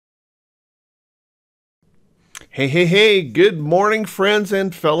Hey, good morning, friends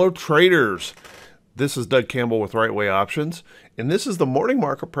and fellow traders. This is Doug Campbell with Right Way Options, and this is the morning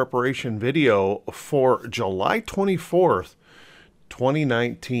market preparation video for July 24th,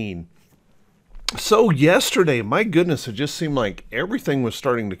 2019. So yesterday, my goodness, it just seemed like everything was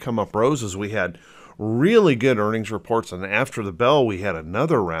starting to come up roses. We had really good earnings reports, and after the bell, we had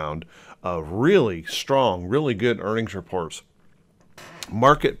another round of really strong, really good earnings reports.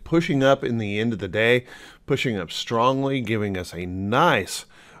 Market pushing up in the end of the day, pushing up strongly, giving us a nice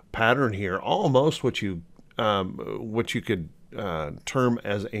pattern here, almost what you could term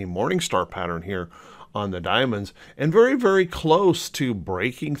as a Morningstar pattern here on the diamonds, and very close to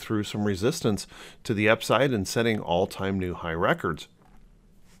breaking through some resistance to the upside and setting all-time new high records.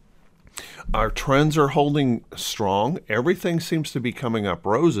 Our trends are holding strong. Everything seems to be coming up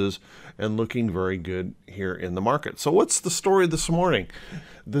roses and looking very good here in the market. So what's the story this morning?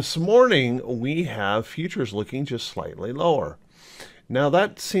 This morning we have futures looking just slightly lower. Now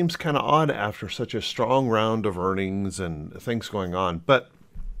that seems kind of odd after such a strong round of earnings and things going on. But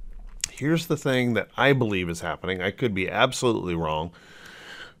here's the thing that I believe is happening. I could be absolutely wrong.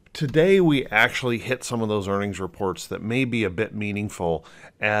 Today, we actually hit some of those earnings reports that may be a bit meaningful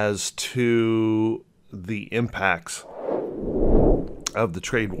as to the impacts of the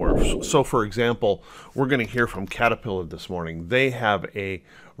trade wars. So, for example, we're going to hear from Caterpillar this morning. They have a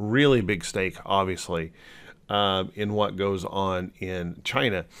really big stake, obviously, in what goes on in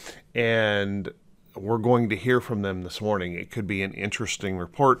China. And we're going to hear from them this morning. It could be an interesting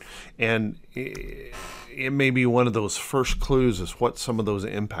report, and it may be one of those first clues as what some of those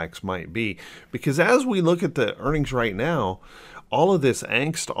impacts might be. Because as we look at the earnings right now, all of this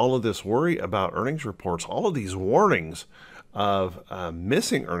angst, all of this worry about earnings reports, all of these warnings of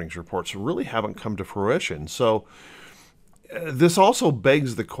missing earnings reports really haven't come to fruition. So this also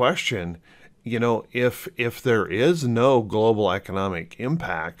begs the question, you know, if there is no global economic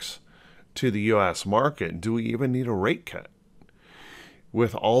impacts to the U.S. market, do we even need a rate cut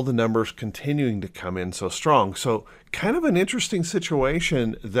with all the numbers continuing to come in so strong? So kind of an interesting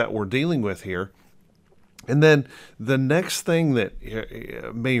situation that we're dealing with here. And then the next thing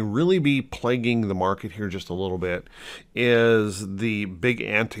that may really be plaguing the market here just a little bit is the big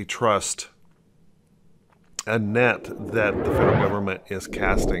antitrust net that the federal government is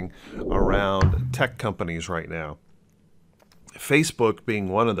casting around tech companies right now. Facebook being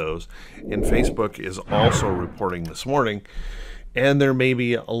one of those, and Facebook is also reporting this morning, and there may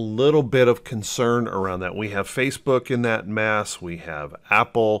be a little bit of concern around that. We have Facebook in that mess, we have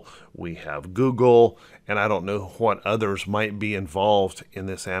Apple, we have Google, and I don't know what others might be involved in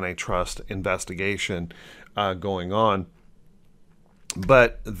this antitrust investigation going on.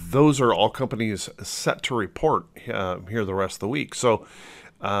 But those are all companies set to report here the rest of the week. So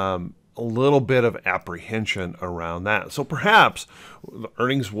a little bit of apprehension around that. So perhaps the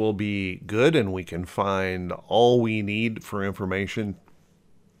earnings will be good and we can find all we need for information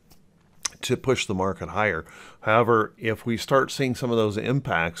to push the market higher. However, if we start seeing some of those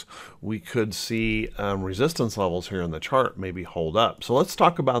impacts, we could see resistance levels here in the chart maybe hold up. So let's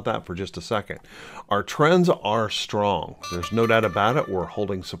talk about that for just a second. Our trends are strong. There's no doubt about it. We're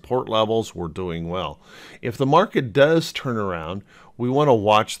holding support levels. We're doing well. If the market does turn around, we want to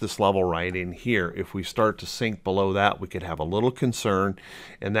watch this level right in here. If we start to sink below that, we could have a little concern,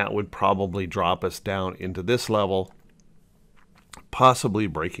 and that would probably drop us down into this level, possibly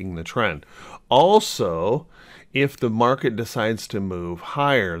breaking the trend. Also, if the market decides to move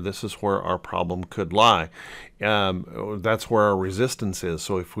higher, this is where our problem could lie. That's where our resistance is.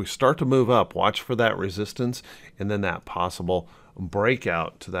 So if we start to move up, watch for that resistance and then that possible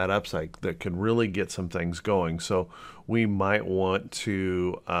breakout to that upside that could really get some things going. So we might want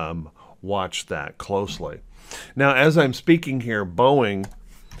to watch that closely. Now, as I'm speaking here, Boeing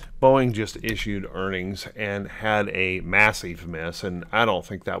just issued earnings and had a massive miss, and I don't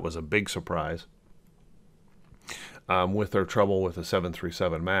think that was a big surprise with their trouble with the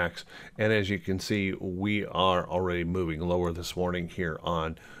 737 MAX. And as you can see, we are already moving lower this morning here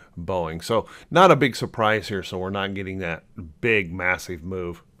on Boeing. So not a big surprise here, so we're not getting that big, massive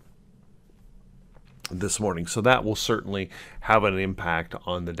move this morning. So that will certainly have an impact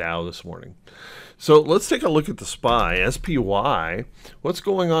on the Dow this morning. So let's take a look at the SPY. SPY, what's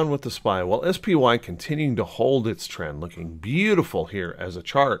going on with the SPY? Well, SPY continuing to hold its trend, looking beautiful here as a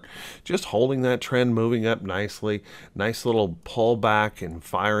chart. Just holding that trend, moving up nicely. Nice little pullback and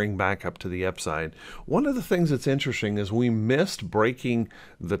firing back up to the upside. One of the things that's interesting is we missed breaking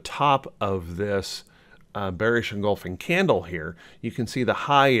the top of this bearish engulfing candle here. You can see the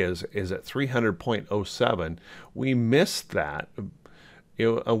high is at 300.07. We missed that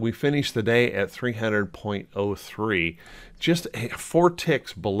We finished the day at 300.03, just 4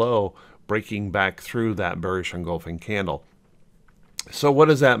 ticks below breaking back through that bearish engulfing candle. So what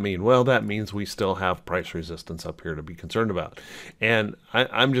does that mean? Well, that means we still have price resistance up here to be concerned about. And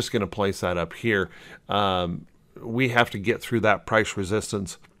I'm just going to place that up here. We have to get through that price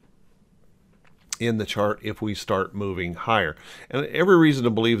resistance in the chart if we start moving higher. And every reason to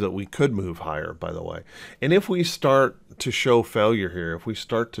believe that we could move higher, by the way. And if we start to show failure here, if we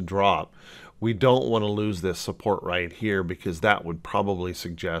start to drop, we don't want to lose this support right here, because that would probably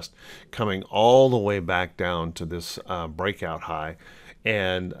suggest coming all the way back down to this breakout high.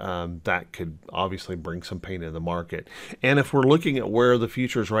 And that could obviously bring some pain in the market. And if we're looking at where the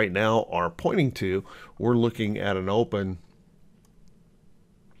futures right now are pointing to, we're looking at an open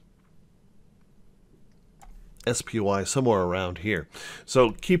SPY somewhere around here.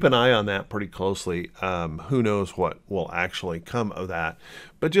 So keep an eye on that pretty closely. Who knows what will actually come of that,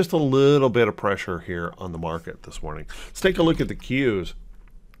 but just a little bit of pressure here on the market this morning. Let's take a look at the Qs.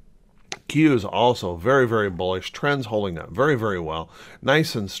 Qs also very, very bullish. Trends holding up very, very well.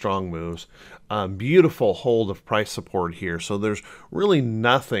 Nice and strong moves. Beautiful hold of price support here. So there's really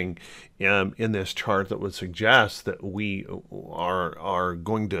nothing in this chart that would suggest that we are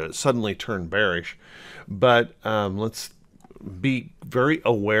going to suddenly turn bearish. But let's be very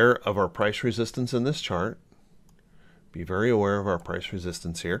aware of our price resistance in this chart. Be very aware of our price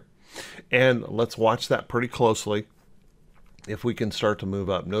resistance here. And let's watch that pretty closely. If we can start to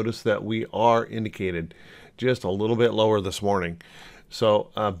move up, notice that we are indicated just a little bit lower this morning. So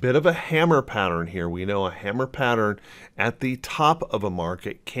a bit of a hammer pattern here. We know a hammer pattern at the top of a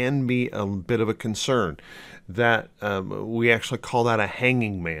market can be a bit of a concern. That we actually call that a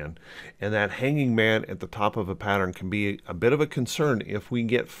hanging man. And that hanging man at the top of a pattern can be a bit of a concern if we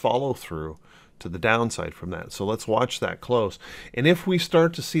get follow through to the downside from that. So let's watch that close. And if we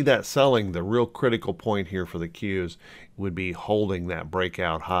start to see that selling, the real critical point here for the Qs would be holding that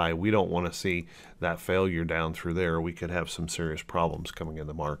breakout high. We don't want to see that failure down through there. We could have some serious problems coming in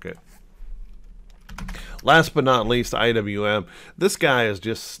the market. Last but not least, IWM. This guy is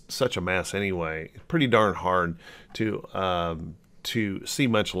just such a mess anyway. Pretty darn hard to see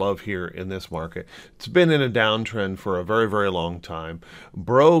much love here in this market. It's been in a downtrend for a very, very long time.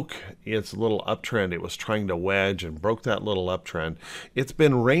 Broke its little uptrend. It was trying to wedge and broke that little uptrend. It's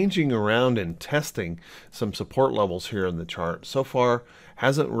been ranging around and testing some support levels here in the chart. So far,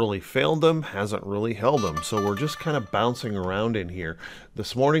 hasn't really failed them, hasn't really held them. So we're just kind of bouncing around in here.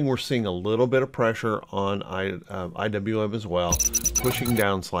 This morning, we're seeing a little bit of pressure on IWM as well, pushing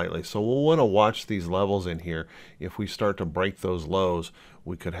down slightly. So we'll want to watch these levels in here. If we start to break those lows,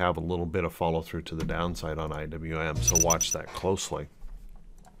 we could have a little bit of follow through to the downside on IWM. So watch that closely.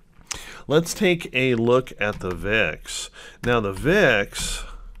 Let's take a look at the VIX. Now the VIX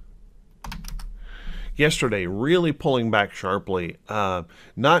yesterday really pulling back sharply,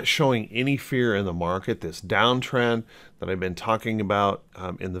 not showing any fear in the market. This downtrend that I've been talking about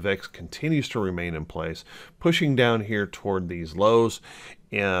in the VIX continues to remain in place, pushing down here toward these lows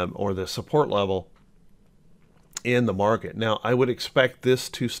or the support level in the market. Now, I would expect this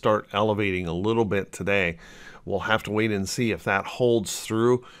to start elevating a little bit today. We'll have to wait and see if that holds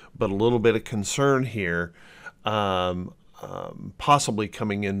through, but a little bit of concern here. Possibly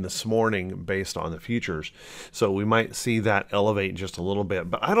coming in this morning based on the futures. So we might see that elevate just a little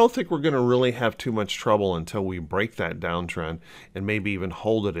bit, but I don't think we're going to really have too much trouble until we break that downtrend and maybe even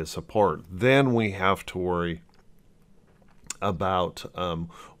hold it as support. Then we have to worry about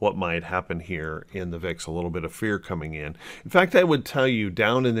what might happen here in the VIX, a little bit of fear coming in. In fact, I would tell you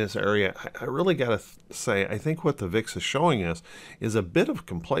down in this area, I really got to say, I think what the VIX is showing us is a bit of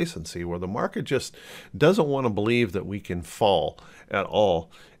complacency where the market just doesn't want to believe that we can fall at all.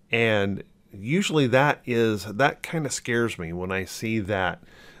 And usually that kind of scares me when I see that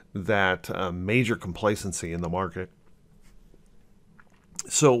major complacency in the market.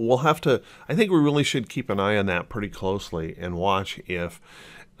 So we'll have to, I think we really should keep an eye on that pretty closely and watch if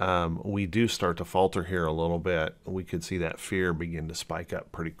we do start to falter here a little bit. We could see that fear begin to spike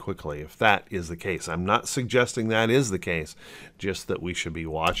up pretty quickly if that is the case. I'm not suggesting that is the case, just that we should be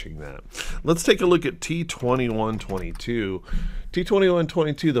watching that. Let's take a look at T2122.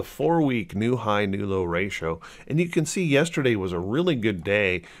 T2122, the 4-week new high, new low ratio. And you can see yesterday was a really good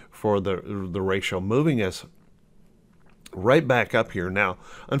day for the ratio, moving us right back up here. Now,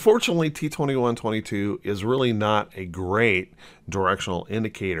 unfortunately, T2122 is really not a great directional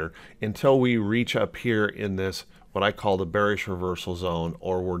indicator until we reach up here in this, what I call the bearish reversal zone,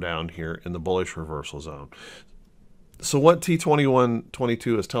 or we're down here in the bullish reversal zone. So what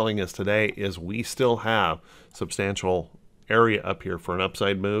T2122 is telling us today is we still have substantial area up here for an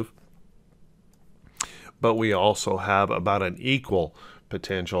upside move, but we also have about an equal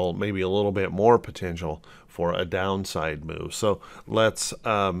potential, maybe a little bit more potential for a downside move. So let's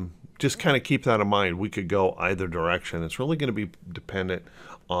just kind of keep that in mind. We could go either direction. It's really going to be dependent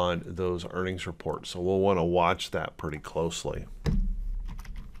on those earnings reports. So we'll want to watch that pretty closely.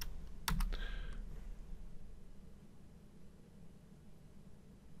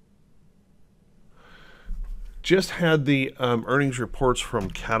 Just had the earnings reports from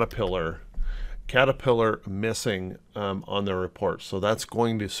Caterpillar missing on their reports. So that's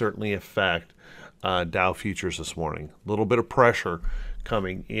going to certainly affect Dow futures this morning. A little bit of pressure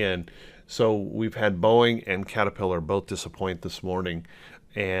coming in. So we've had Boeing and Caterpillar both disappoint this morning,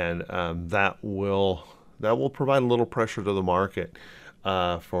 and that will provide a little pressure to the market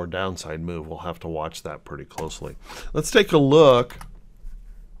for a downside move. We'll have to watch that pretty closely. Let's take a look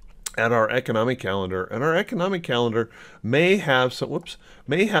at our economic calendar, and our economic calendar may have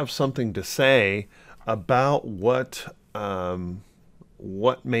something to say about what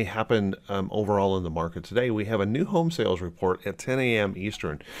may happen overall in the market today. We have a new home sales report at 10 a.m.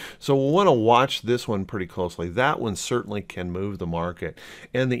 Eastern, so we'll want to watch this one pretty closely. That one certainly can move the market,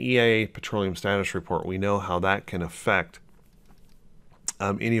 and the EIA petroleum status report, we know how that can affect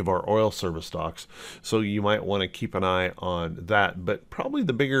any of our oil service stocks, so you might want to keep an eye on that. But probably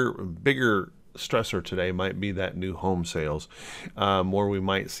the bigger stressor today might be that new home sales, where we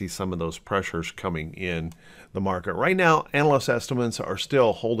might see some of those pressures coming in the market. Right now, analyst estimates are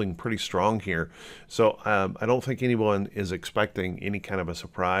still holding pretty strong here, so I don't think anyone is expecting any kind of a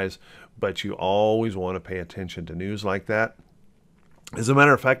surprise, but you always want to pay attention to news like that. As a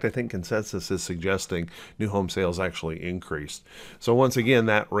matter of fact, I think consensus is suggesting new home sales actually increased. So once again,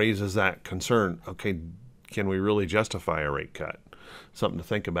 that raises that concern. Okay, can we really justify a rate cut? Something to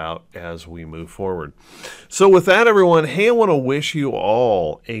think about as we move forward. So with that, everyone, hey, I want to wish you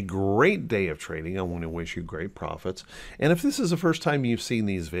all a great day of trading. I want to wish you great profits. And if this is the first time you've seen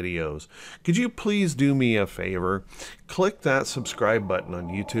these videos, could you please do me a favor? Click that subscribe button on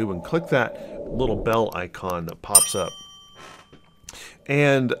YouTube and click that little bell icon that pops up,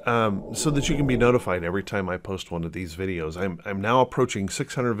 and so that you can be notified every time I post one of these videos. I'm now approaching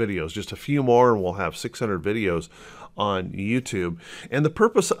 600 videos, just a few more and we'll have 600 videos on YouTube. And the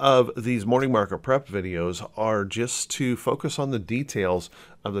purpose of these morning market prep videos are just to focus on the details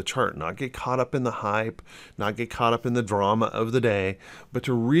of the chart, not get caught up in the hype, not get caught up in the drama of the day, but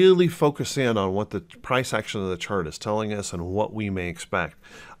to really focus in on what the price action of the chart is telling us and what we may expect.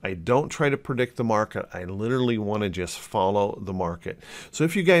 I don't try to predict the market. I literally want to just follow the market. So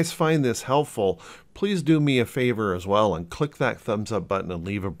if you guys find this helpful, please do me a favor as well and click that thumbs up button and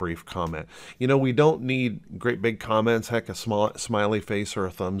leave a brief comment. You know, we don't need great big comments. Heck, a smiley face or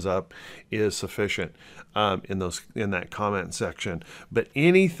a thumbs up is sufficient in that comment section. But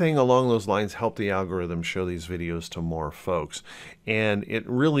anything along those lines help the algorithm show these videos to more folks. And it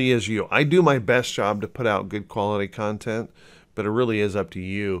really is you. I do my best job to put out good quality content, but it really is up to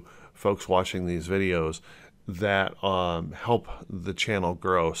you folks watching these videos that help the channel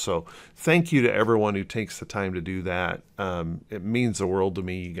grow. So thank you to everyone who takes the time to do that. It means the world to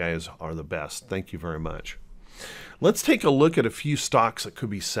me. You guys are the best. Thank you very much. Let's take a look at a few stocks that could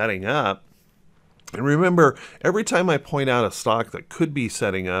be setting up. And remember, every time I point out a stock that could be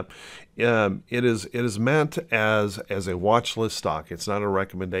setting up, it is meant as a watch list stock. It's not a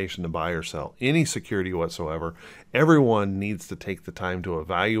recommendation to buy or sell any security whatsoever. Everyone needs to take the time to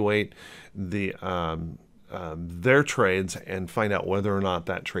evaluate their trades and find out whether or not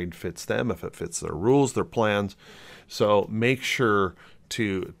that trade fits them, if it fits their rules, their plans. So make sure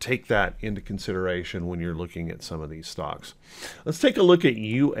to take that into consideration when you're looking at some of these stocks. Let's take a look at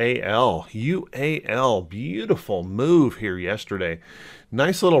UAL. UAL, beautiful move here yesterday.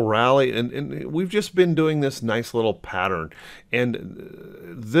 Nice little rally, and we've just been doing this nice little pattern. And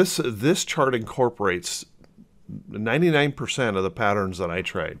this chart incorporates 99% of the patterns that I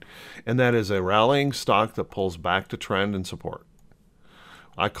trade, and that is a rallying stock that pulls back to trend and support.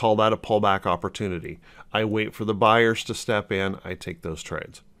 I call that a pullback opportunity. I wait for the buyers to step in. I take those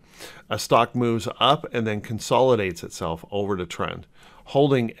trades. A stock moves up and then consolidates itself over to trend,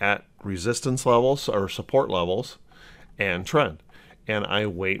 holding at resistance levels or support levels and trend. And I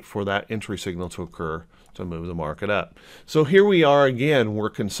wait for that entry signal to occur to move the market up. So here we are again. We're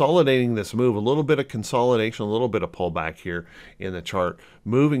consolidating this move, a little bit of consolidation, a little bit of pullback here in the chart,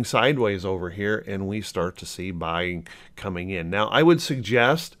 moving sideways over here, and we start to see buying coming in. Now, I would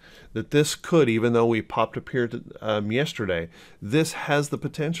suggest that this could, even though we popped up here yesterday, this has the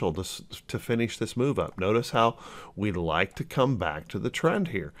potential to finish this move up. Notice how we like to come back to the trend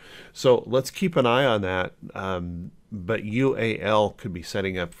here. So let's keep an eye on that. but UAL could be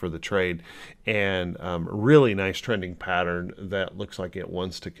setting up for the trade, and really nice trending pattern that looks like it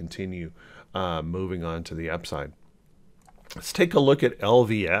wants to continue moving on to the upside. Let's take a look at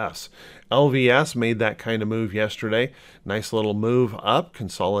LVS. LVS made that kind of move yesterday. Nice little move up,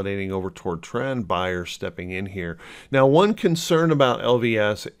 consolidating over toward trend. Buyers stepping in here. Now, one concern about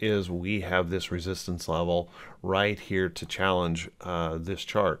LVS is we have this resistance level right here to challenge this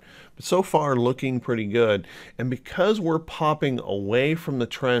chart. But so far, looking pretty good. And because we're popping away from the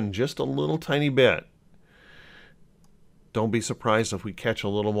trend just a little tiny bit, don't be surprised if we catch a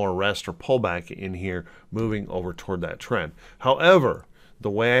little more rest or pullback in here, moving over toward that trend. However, the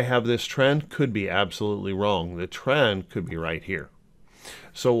way I have this trend could be absolutely wrong. The trend could be right here.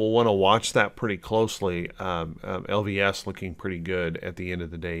 So we'll want to watch that pretty closely. LVS looking pretty good at the end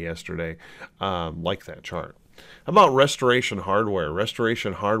of the day yesterday. Like that chart. How about Restoration Hardware?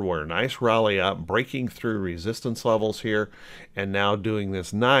 Restoration Hardware, nice rally up, breaking through resistance levels here, and now doing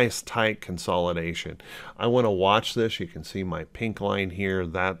this nice tight consolidation. I want to watch this. You can see my pink line here.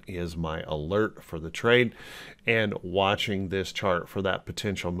 That is my alert for the trade, and watching this chart for that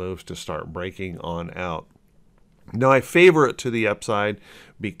potential move to start breaking on out. Now, I favor it to the upside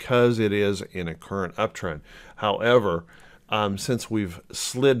because it is in a current uptrend. However, since we've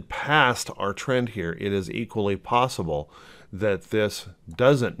slid past our trend here, it is equally possible that this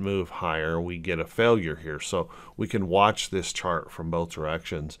doesn't move higher. We get a failure here. So we can watch this chart from both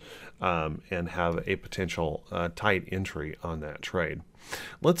directions and have a potential tight entry on that trade.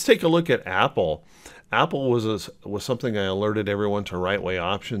 Let's take a look at Apple. Apple was something I alerted everyone to Right Way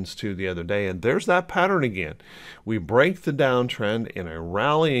Options to the other day, and there's that pattern again. We break the downtrend in a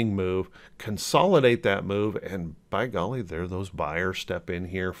rallying move, consolidate that move, and by golly, there those buyers step in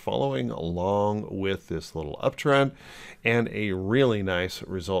here, following along with this little uptrend, and a really nice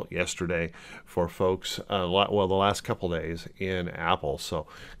result yesterday for folks, well, the last couple days in Apple. So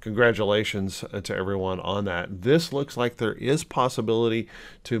congratulations to everyone on that. This looks like there is possibility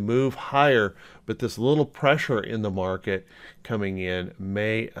to move higher, but this little pressure in the market coming in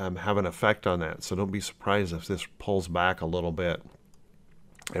may have an effect on that. So don't be surprised if this pulls back a little bit.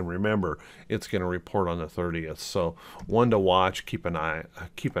 And remember, it's going to report on the 30th. So one to watch, keep an eye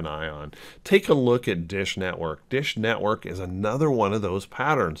on. Take a look at Dish Network. Dish Network is another one of those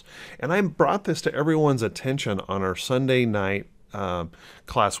patterns. And I brought this to everyone's attention on our Sunday night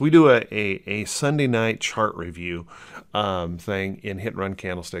class. We do a Sunday night chart review thing in Hit Run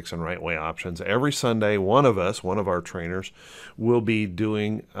Candlesticks and Right Way Options. Every Sunday, one of our trainers, will be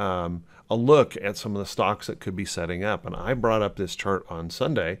doing a look at some of the stocks that could be setting up. And I brought up this chart on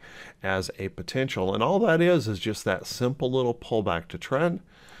Sunday as a potential. And all that is just that simple little pullback to trend,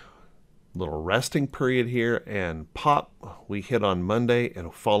 little resting period here, and pop, we hit on Monday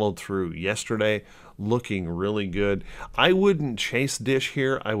and followed through yesterday, looking really good. I wouldn't chase Dish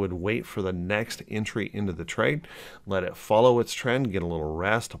here. I would wait for the next entry into the trade, let it follow its trend, get a little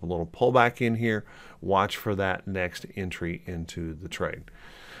rest, a little pullback in here, watch for that next entry into the trade.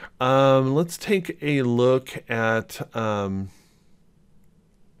 Let's take a look at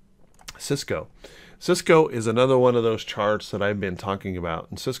Cisco. Cisco is another one of those charts that I've been talking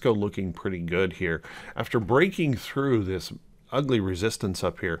about, and Cisco looking pretty good here. After breaking through this ugly resistance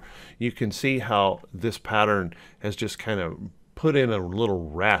up here, you can see how this pattern has just kind of put in a little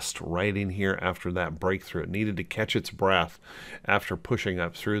rest right in here after that breakthrough. It needed to catch its breath after pushing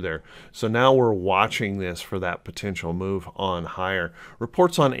up through there. So now we're watching this for that potential move on higher.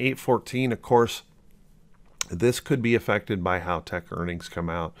 Reports on 8/14, of course, this could be affected by how tech earnings come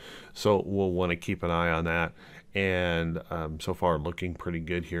out. So we'll want to keep an eye on that. And so far looking pretty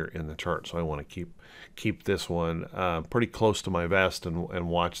good here in the chart. So I want to keep this one pretty close to my vest and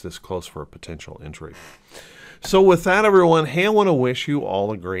watch this close for a potential entry. So with that, everyone, hey, I want to wish you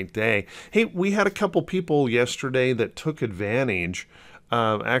all a great day. Hey, we had a couple people yesterday that took advantage,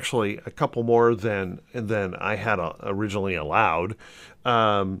 actually a couple more than I had originally allowed.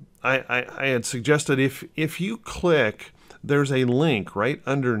 I had suggested if you click, there's a link right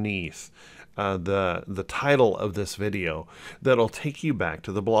underneath the title of this video that'll take you back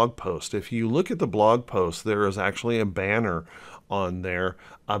to the blog post. If you look at the blog post, there is actually a banner on there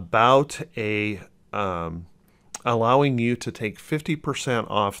about allowing you to take 50%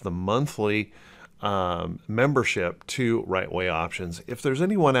 off the monthly membership to Right Way Options. If there's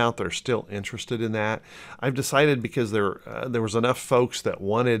anyone out there still interested in that, I've decided, because there was enough folks that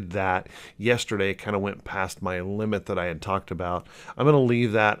wanted that yesterday, kind of went past my limit that I had talked about. I'm going to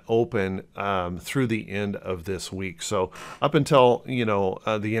leave that open through the end of this week. So up until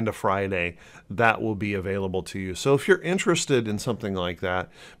the end of Friday, that will be available to you. So if you're interested in something like that,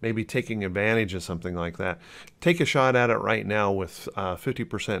 maybe taking advantage of something like that, take a shot at it right now with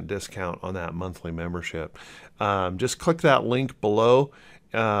 50% discount on that monthly membership. Just click that link below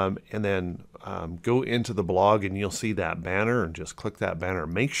and then go into the blog and you'll see that banner, and just click that banner.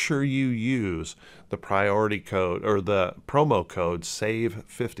 Make sure you use the priority code or the promo code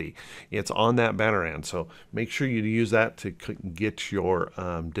SAVE50. It's on that banner end, so make sure you use that to get your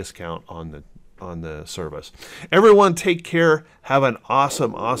discount on the service. Everyone, take care. Have an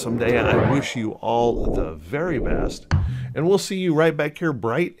awesome, awesome day. I wish you all the very best. And we'll see you right back here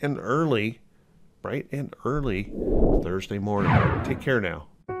bright and early Thursday morning. Take care now.